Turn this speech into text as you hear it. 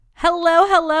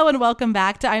Hello, and welcome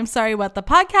back to I'm Sorry What the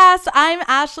Podcast. I'm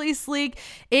Ashley Sleek.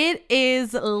 It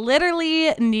is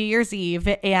literally New Year's Eve,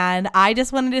 and I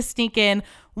just wanted to sneak in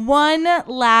one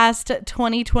last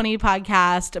 2020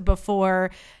 podcast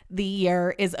before the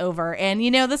year is over. And,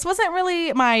 this wasn't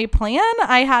really my plan.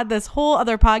 I had this whole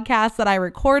other podcast that I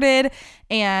recorded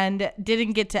and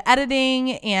didn't get to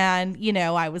editing. And,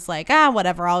 I was like,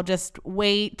 whatever, I'll just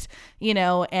wait,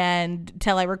 and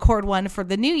till I record one for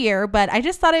the new year. But I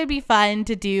just thought it would be fun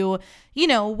to do,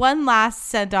 one last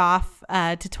send off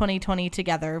to 2020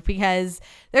 together, because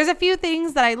there's a few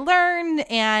things that I learned,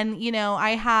 and,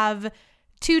 I have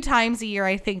 2 times a year,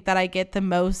 I think, that I get the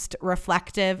most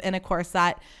reflective. And of course,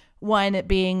 that one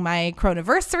being my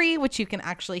Coronaversary, which you can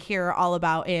actually hear all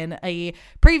about in a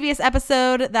previous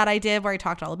episode that I did where I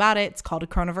talked all about it. It's called a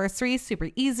Coronaversary, super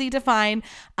easy to find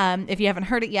if you haven't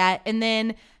heard it yet. And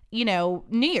then, New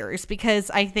Year's,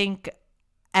 because I think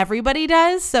everybody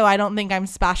does. So I don't think I'm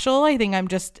special. I think I'm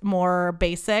just more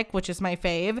basic, which is my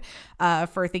fave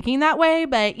for thinking that way.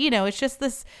 But, it's just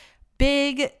this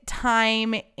big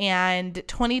time, and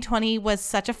 2020 was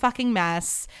such a fucking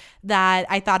mess that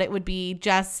I thought it would be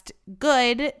just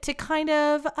good to kind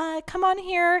of come on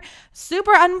here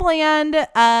super unplanned,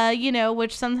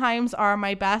 which sometimes are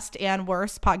my best and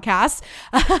worst podcasts,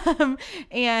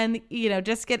 and,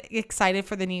 just get excited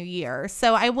for the new year.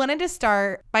 So I wanted to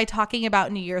start by talking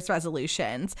about New Year's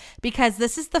resolutions, because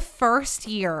this is the first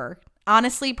year,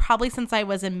 honestly, probably since I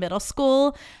was in middle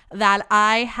school, that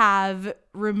I have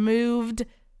removed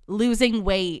losing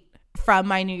weight from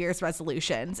my New Year's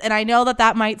resolutions. And I know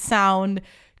that might sound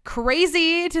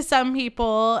crazy to some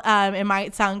people. It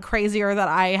might sound crazier that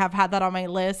I have had that on my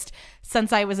list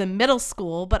since I was in middle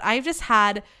school, but I've just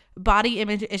had body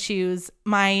image issues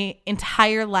my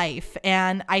entire life.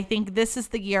 And I think this is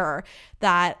the year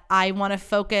that I want to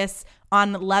focus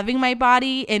on loving my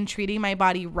body and treating my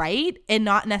body right, and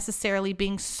not necessarily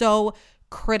being so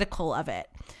critical of it,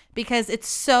 because it's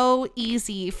so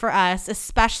easy for us,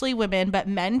 especially women, but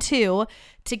men too,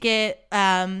 to get,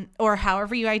 or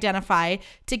however you identify,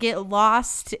 to get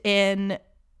lost in,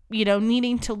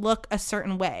 needing to look a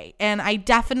certain way. And I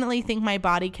definitely think my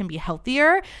body can be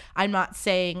healthier. I'm not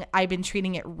saying I've been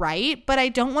treating it right, but I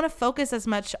don't want to focus as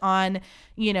much on,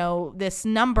 this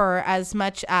number as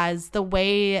much as the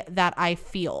way that I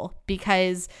feel,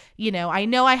 because, I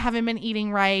know I haven't been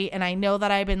eating right, and I know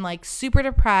that I've been like super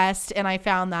depressed. And I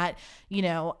found that,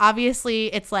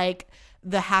 obviously it's like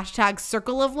the hashtag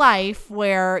circle of life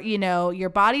where, your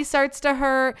body starts to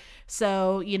hurt.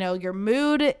 So, your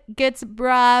mood gets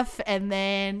rough, and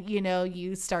then,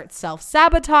 you start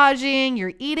self-sabotaging,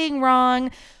 you're eating wrong,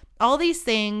 all these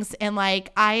things. And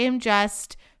like, I am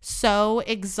just so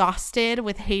exhausted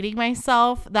with hating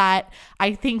myself that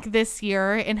I think this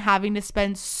year, and having to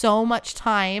spend so much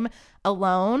time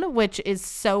alone, which is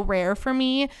so rare for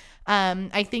me,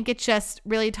 I think it just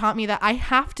really taught me that I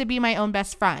have to be my own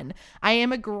best friend. I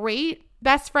am a great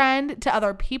best friend to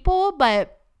other people,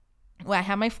 but I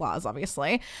have my flaws,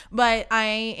 obviously, but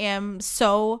I am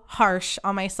so harsh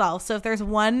on myself. So if there's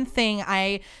one thing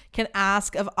I can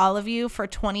ask of all of you for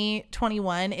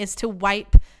 2021, is to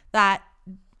wipe that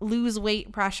lose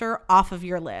weight pressure off of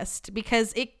your list,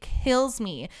 because it kills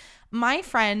me. My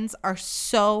friends are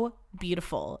so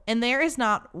beautiful, and there is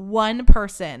not one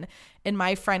person in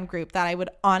my friend group that I would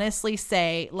honestly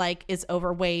say like is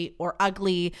overweight or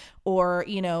ugly or,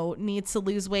 needs to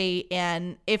lose weight.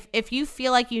 And if you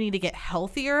feel like you need to get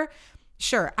healthier,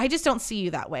 sure, I just don't see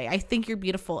you that way. I think you're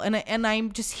beautiful. And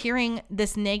I'm just hearing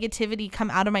this negativity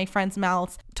come out of my friends'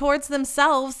 mouths towards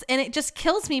themselves, and it just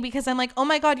kills me, because I'm like, oh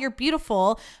my God, you're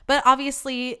beautiful. But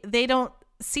obviously they don't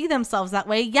see themselves that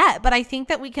way yet. But I think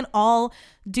that we can all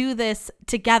do this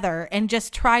together and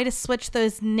just try to switch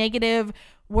those negative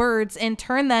words and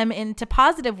turn them into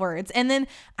positive words. And then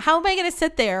how am I going to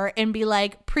sit there and be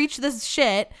like, preach this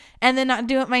shit, and then not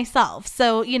do it myself?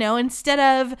 So, instead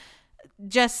of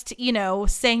just,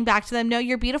 saying back to them, no,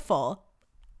 you're beautiful,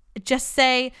 just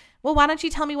say, well, why don't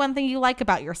you tell me one thing you like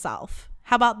about yourself?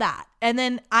 How about that? And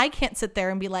then I can't sit there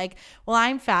and be like, well,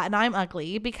 I'm fat and I'm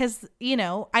ugly, because,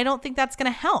 I don't think that's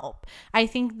going to help. I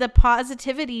think the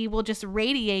positivity will just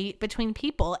radiate between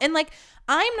people. And like,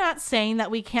 I'm not saying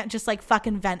that we can't just like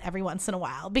fucking vent every once in a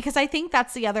while, because I think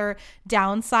that's the other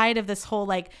downside of this whole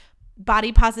like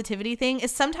body positivity thing,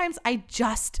 is sometimes I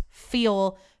just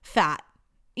feel fat.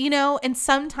 And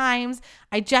sometimes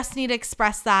I just need to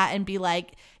express that and be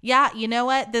like, yeah, you know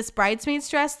what? This bridesmaid's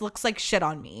dress looks like shit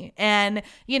on me. And,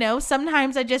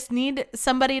 sometimes I just need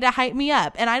somebody to hype me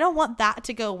up, and I don't want that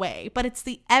to go away, but it's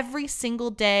the every single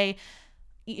day,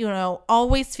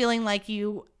 always feeling like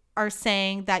you are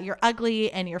saying that you're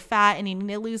ugly and you're fat and you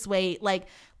need to lose weight, like,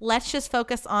 let's just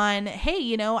focus on, hey,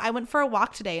 you know, I went for a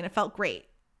walk today and it felt great.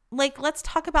 Like, let's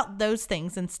talk about those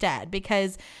things instead,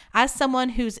 because as someone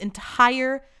whose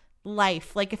entire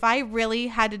life, like, if I really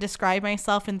had to describe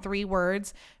myself in 3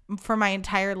 words for my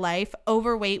entire life,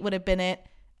 overweight would have been it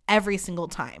every single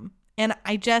time. And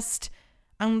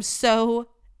I'm so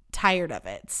tired of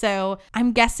it. So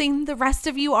I'm guessing the rest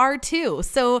of you are too.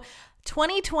 So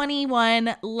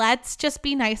 2021, let's just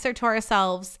be nicer to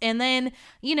ourselves. And then,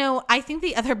 you know, I think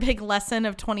the other big lesson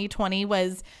of 2020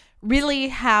 was really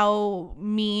how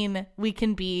mean we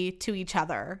can be to each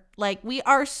other. Like, we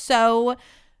are so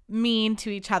mean to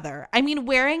each other. I mean,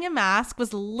 wearing a mask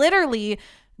was literally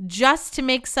just to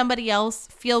make somebody else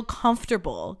feel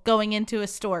comfortable going into a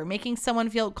store, making someone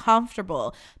feel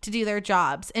comfortable to do their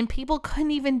jobs. And people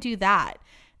couldn't even do that.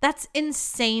 That's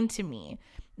insane to me.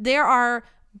 There are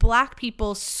Black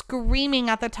people screaming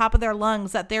at the top of their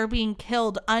lungs that they're being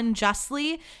killed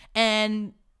unjustly,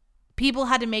 and people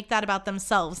had to make that about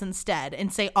themselves instead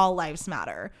and say all lives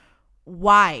matter.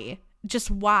 Why? Just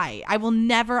why? I will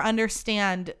never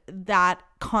understand that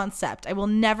concept. I will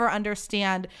never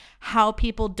understand how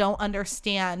people don't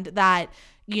understand that,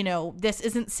 you know, this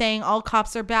isn't saying all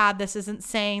cops are bad. This isn't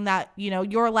saying that, you know,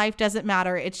 your life doesn't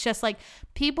matter. It's just like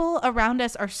people around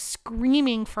us are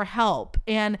screaming for help.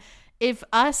 And if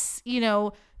us, you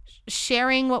know,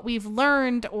 sharing what we've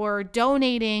learned or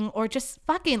donating or just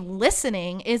fucking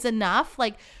listening is enough,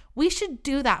 like, we should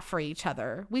do that for each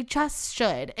other. We just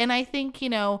should. And I think, you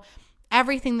know,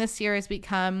 everything this year has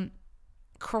become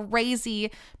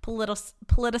crazy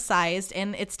politicized,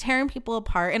 and it's tearing people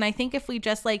apart. And I think if we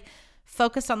just like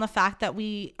focus on the fact that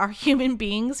we are human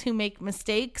beings who make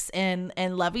mistakes and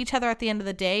love each other at the end of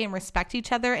the day and respect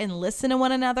each other and listen to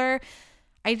one another,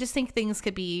 I just think things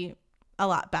could be a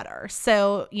lot better.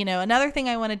 So, you know, another thing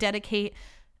I want to dedicate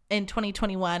in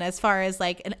 2021, as far as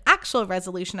like an actual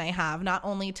resolution I have, not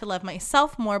only to love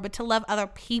myself more, but to love other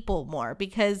people more,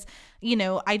 because, you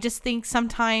know, I just think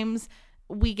sometimes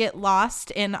we get lost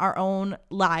in our own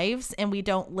lives and we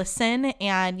don't listen.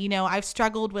 And, you know, I've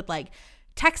struggled with like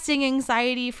texting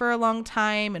anxiety for a long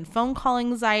time and phone call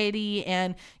anxiety.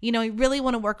 And, you know, I really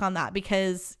want to work on that,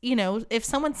 because, you know, if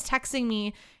someone's texting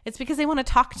me, it's because they want to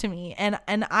talk to me and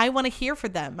I want to hear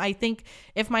from them. I think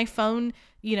if my phone,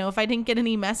 you know, if I didn't get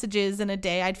any messages in a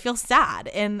day, I'd feel sad.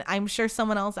 And I'm sure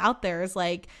someone else out there is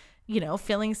like, you know,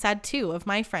 feeling sad too, of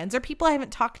my friends or people I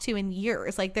haven't talked to in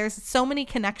years. Like, there's so many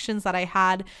connections that I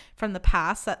had from the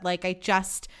past that like I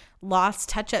just lost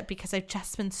touch of because I've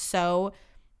just been so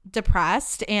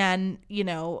depressed. And, you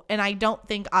know, and I don't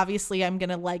think obviously I'm going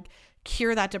to like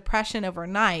cure that depression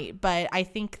overnight, but I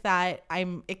think that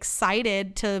I'm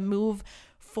excited to move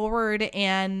forward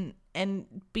and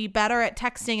be better at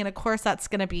texting. And of course, that's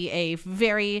going to be a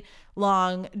very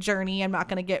long journey. I'm not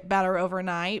going to get better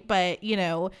overnight, but, you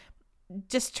know,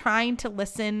 just trying to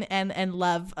listen and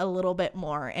love a little bit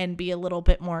more and be a little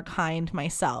bit more kind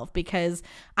myself, because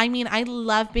I mean, I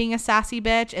love being a sassy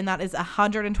bitch, and that is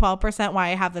 112% why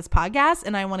I have this podcast.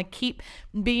 And I want to keep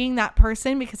being that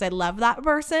person because I love that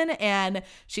person, and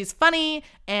she's funny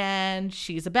and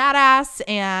she's a badass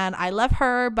and I love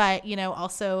her. But, you know,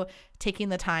 also taking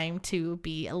the time to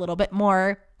be a little bit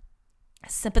more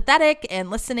sympathetic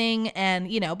and listening,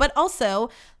 and, you know, but also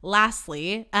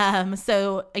lastly,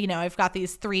 so, you know, I've got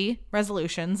these 3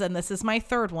 resolutions and this is my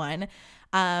 3rd one.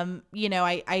 You know,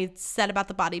 I said about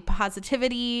the body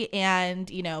positivity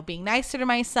and, you know, being nicer to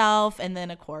myself, and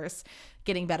then of course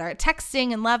getting better at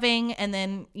texting and loving. And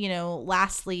then, you know,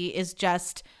 lastly is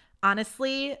just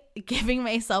honestly giving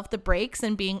myself the breaks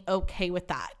and being okay with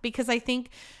that, because I think,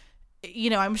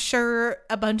 you know, I'm sure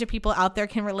a bunch of people out there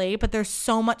can relate, but there's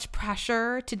so much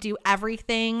pressure to do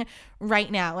everything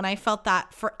right now. And I felt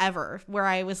that forever, where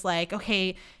I was like,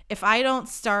 okay, if I don't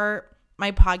start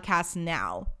my podcast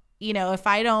now, you know, if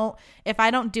I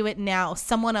don't do it now,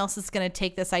 someone else is going to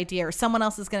take this idea, or someone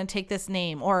else is going to take this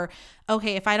name, or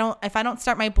okay, if I don't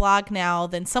start my blog now,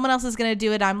 then someone else is going to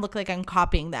do it. I look like I'm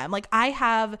copying them. Like, I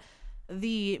have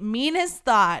the meanest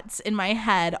thoughts in my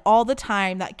head all the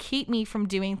time that keep me from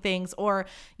doing things. Or,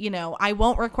 you know, I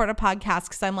won't record a podcast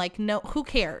because I'm like, no, who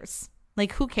cares?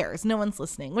 Like, who cares? No one's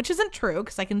listening, which isn't true,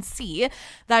 because I can see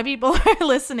that people are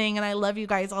listening and I love you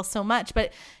guys all so much.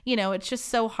 But, you know, it's just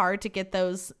so hard to get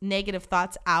those negative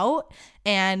thoughts out,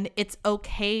 and it's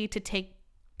okay to take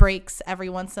breaks every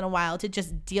once in a while to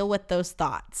just deal with those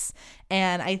thoughts.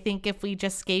 And I think if we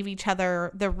just gave each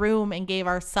other the room and gave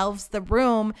ourselves the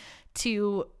room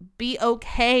to be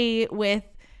okay with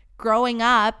growing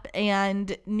up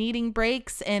and needing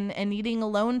breaks and needing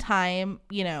alone time,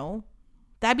 you know,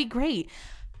 that'd be great.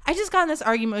 I just got in this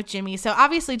argument with Jimmy. So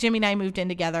obviously Jimmy and I moved in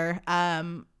together.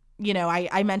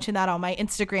 I mentioned that on my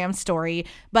Instagram story,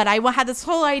 but I had this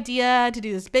whole idea to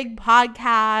do this big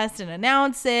podcast and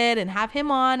announce it and have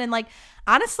him on. And like,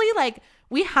 honestly, like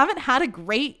we haven't had a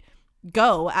great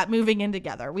go at moving in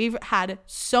together. We've had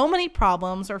so many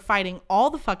problems. We're fighting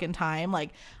all the fucking time. Like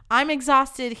I'm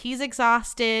exhausted. He's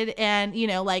exhausted. And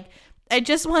like, I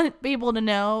just want people to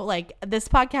know, like, this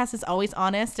podcast is always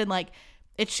honest and like,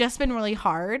 it's just been really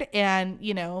hard. And,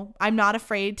 I'm not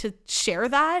afraid to share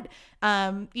that.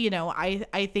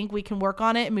 I think we can work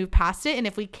on it and move past it. And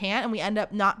if we can't and we end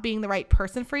up not being the right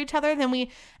person for each other, then we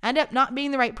end up not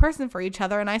being the right person for each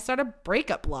other. And I start a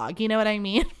breakup blog, you know what I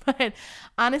mean? But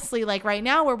honestly, like right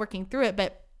now we're working through it.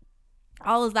 But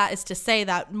all of that is to say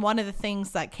that one of the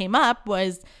things that came up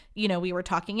was, we were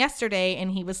talking yesterday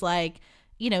and he was like,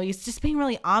 he's just being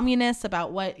really ominous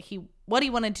about what he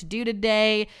wanted to do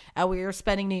today. We were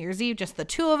spending New Year's Eve, just the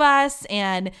two of us.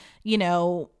 And,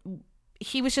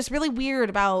 he was just really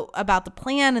weird about the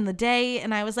plan and the day.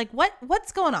 And I was like,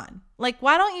 what's going on? Like,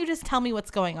 why don't you just tell me what's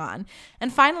going on?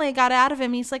 And finally I got out of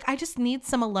him. He's like, I just need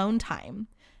some alone time.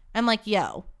 I'm like,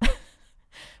 yo,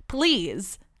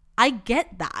 please. I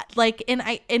get that. Like,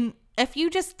 and if you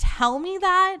just tell me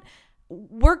that,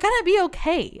 we're going to be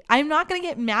okay. I'm not going to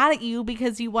get mad at you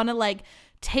because you want to like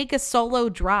take a solo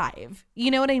drive. You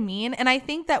know what I mean? And I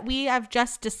think that we have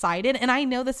just decided, and I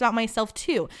know this about myself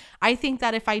too. I think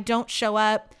that if I don't show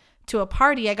up to a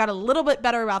party, I got a little bit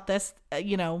better about this,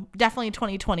 definitely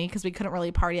 2020 because we couldn't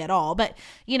really party at all. But,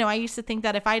 I used to think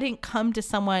that if I didn't come to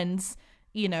someone's,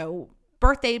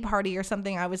 birthday party or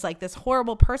something, I was like this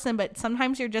horrible person, but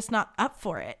sometimes you're just not up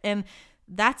for it. And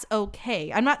that's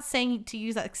okay. I'm not saying to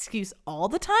use that excuse all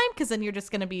the time because then you're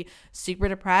just going to be super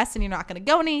depressed and you're not going to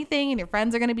go to anything and your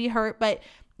friends are going to be hurt. But,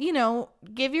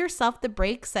 give yourself the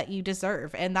breaks that you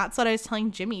deserve. And that's what I was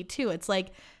telling Jimmy too. It's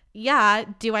like, yeah,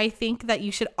 do I think that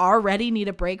you should already need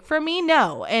a break from me?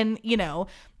 No. And,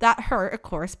 that hurt, of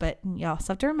course. But you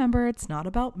also have to remember it's not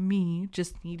about me. He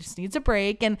just needs a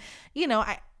break. And,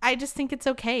 I just think it's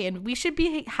okay. And we should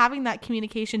be having that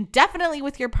communication definitely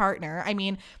with your partner. I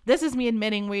mean, this is me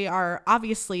admitting we are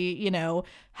obviously,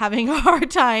 having a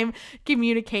hard time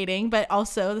communicating, but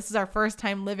also this is our first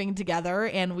time living together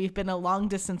and we've been a long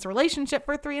distance relationship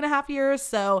for 3.5 years.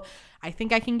 So I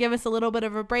think I can give us a little bit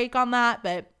of a break on that.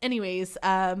 But anyways,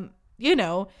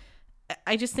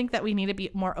 I just think that we need to be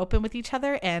more open with each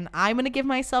other, and I'm going to give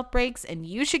myself breaks and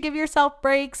you should give yourself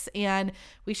breaks, and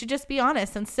we should just be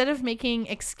honest. Instead of making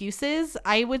excuses,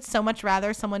 I would so much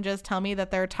rather someone just tell me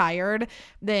that they're tired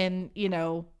than,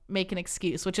 make an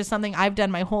excuse, which is something I've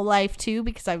done my whole life too,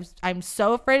 because I'm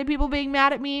so afraid of people being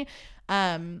mad at me. But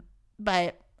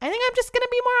I think I'm just going to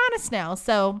be more honest now.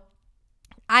 So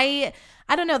I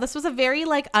don't know. This was a very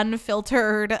like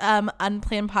unfiltered,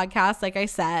 unplanned podcast, like I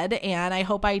said, and I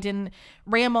hope I didn't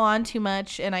ramble on too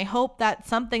much. And I hope that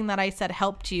something that I said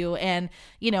helped you. And,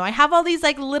 I have all these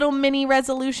like little mini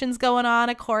resolutions going on.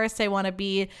 Of course, I want to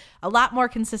be a lot more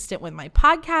consistent with my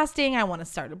podcasting. I want to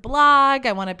start a blog.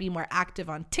 I want to be more active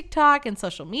on TikTok and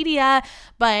social media.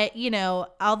 But,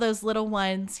 all those little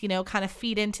ones, kind of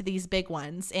feed into these big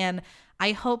ones. And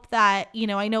I hope that,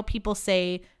 I know people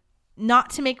say not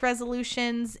to make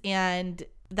resolutions and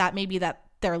that maybe that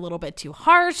they're a little bit too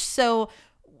harsh. So,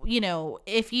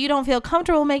 if you don't feel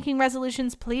comfortable making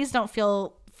resolutions, please don't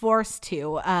feel forced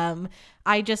to.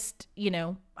 I just,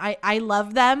 I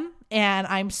love them and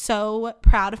I'm so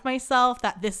proud of myself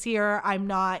that this year I'm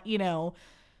not,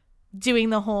 doing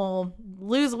the whole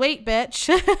lose weight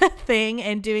bitch thing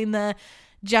and doing the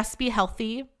just be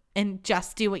healthy and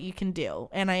just do what you can do.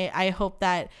 And I hope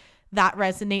that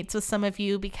resonates with some of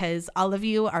you because all of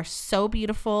you are so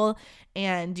beautiful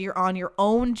and you're on your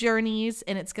own journeys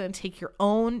and it's going to take your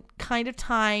own kind of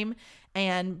time,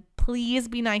 and please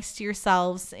be nice to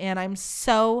yourselves. And I'm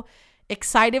so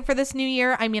excited for this new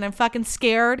year. I mean, I'm fucking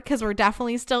scared because we're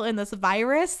definitely still in this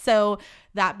virus. So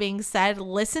that being said,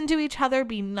 listen to each other,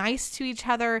 be nice to each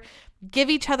other, give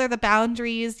each other the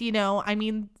boundaries.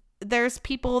 There's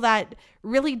people that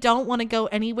really don't want to go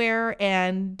anywhere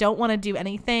and don't want to do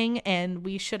anything, and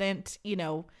we shouldn't,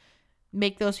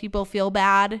 make those people feel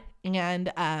bad.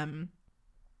 And,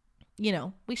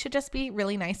 we should just be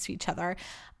really nice to each other.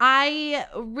 I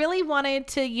really wanted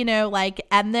to,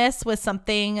 end this with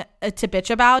something to bitch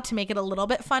about to make it a little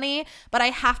bit funny, but I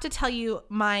have to tell you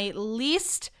my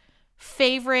least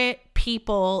favorite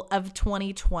people of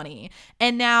 2020.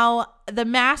 And now the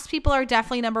masked people are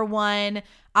definitely number one.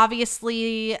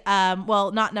 Obviously,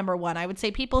 well, not number one. I would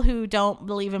say people who don't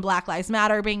believe in Black Lives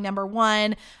Matter being number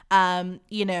one,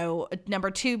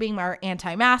 number two being our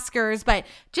anti-maskers. But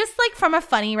just like from a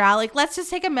funny route, like, let's just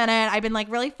take a minute. I've been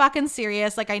like really fucking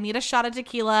serious. Like, I need a shot of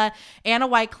tequila and a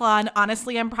White Claw. And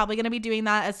honestly, I'm probably going to be doing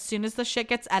that as soon as the shit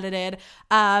gets edited.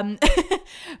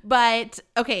 But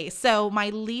okay, so my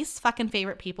least fucking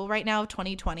favorite people right now of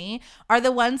 2020 are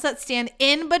the ones that stand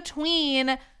in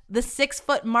between the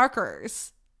 6-foot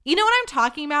markers. You know what I'm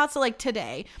talking about? So like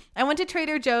today, I went to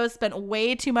Trader Joe's, spent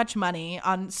way too much money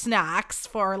on snacks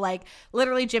for like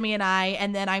literally Jimmy and I.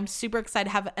 And then I'm super excited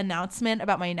to have an announcement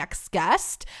about my next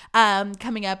guest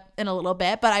coming up in a little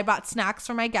bit. But I bought snacks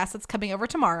for my guest that's coming over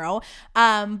tomorrow.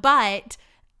 But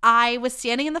I was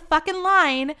standing in the fucking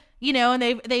line, and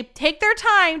they take their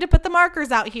time to put the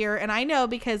markers out here. And I know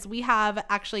because we have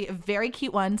actually very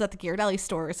cute ones at the Ghirardelli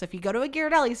store. So if you go to a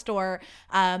Ghirardelli store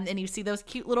and you see those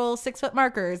cute little 6-foot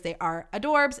markers, they are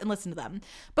adorbs, and listen to them.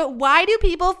 But why do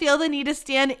people feel the need to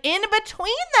stand in between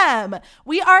them?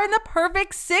 We are in the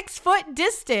perfect 6-foot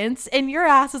distance, and your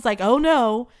ass is like, oh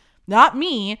no, not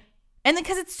me. And then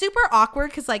because it's super awkward,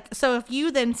 because like, so if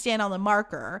you then stand on the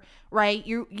marker, right,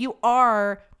 you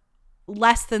are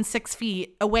less than 6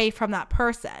 feet away from that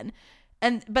person.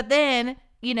 But then,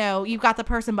 you've got the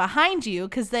person behind you,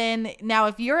 because then now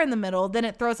if you're in the middle, then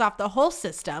it throws off the whole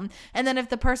system. And then if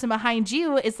the person behind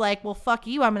you is like, well, fuck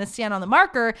you, I'm going to stand on the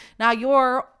marker, now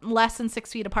you're less than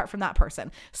 6 feet apart from that person.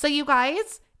 So you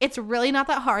guys, it's really not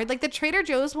that hard. Like the Trader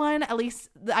Joe's one, at least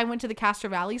I went to the Castro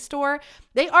Valley store,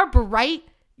 they are bright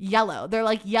yellow. They're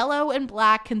like yellow and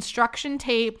black construction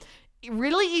tape,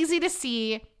 really easy to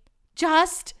see.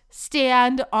 Just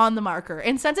stand on the marker.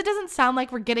 And since it doesn't sound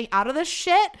like we're getting out of this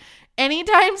shit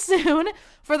anytime soon,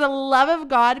 for the love of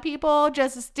God, people,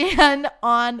 just stand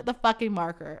on the fucking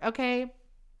marker, okay?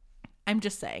 I'm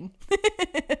just saying.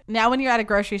 Now when you're at a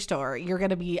grocery store, you're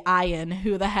going to be eyeing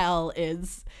who the hell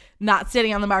is not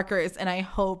standing on the markers, and I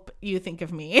hope you think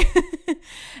of me.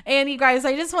 And you guys,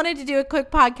 I just wanted to do a quick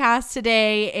podcast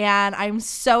today, and I'm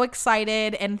so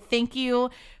excited, and thank you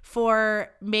for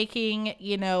making,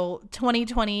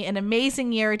 2020 an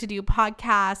amazing year to do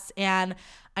podcasts. And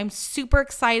I'm super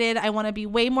excited. I want to be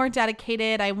way more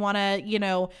dedicated. I want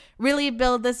to, really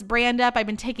build this brand up. I've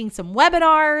been taking some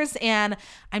webinars, and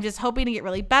I'm just hoping to get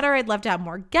really better. I'd love to have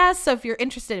more guests. So if you're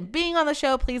interested in being on the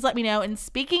show, please let me know. And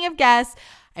speaking of guests,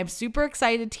 I'm super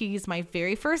excited to tease my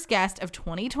very first guest of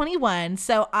 2021.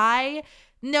 So I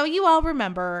know you all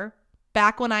remember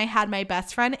back when I had my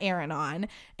best friend Erin on,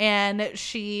 and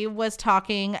she was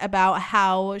talking about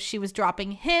how she was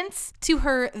dropping hints to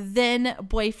her then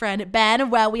boyfriend, Ben.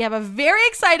 Well, we have a very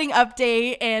exciting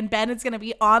update, and Ben is going to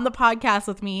be on the podcast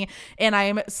with me, and I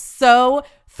am so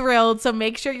thrilled. So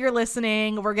make sure you're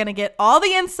listening. We're going to get all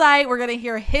the insight. We're going to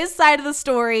hear his side of the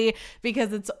story,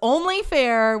 because it's only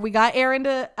fair. We got Erin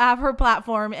to have her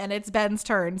platform, and it's Ben's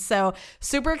turn. So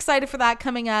super excited for that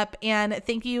coming up. And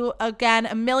thank you again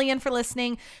a million for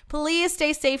listening. Please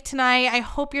stay safe tonight. I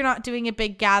hope you're not doing a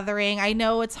big gathering. I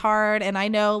know it's hard, and I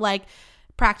know like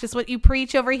practice what you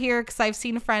preach over here, because I've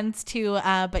seen friends too.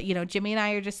 But Jimmy and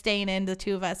I are just staying in, the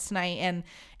two of us tonight, and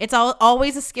it's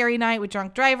always a scary night with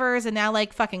drunk drivers, and now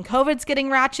like fucking COVID's getting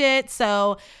ratchet.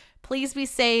 So please be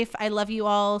safe. I love you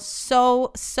all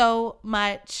so, so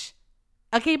much.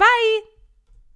 Okay, bye.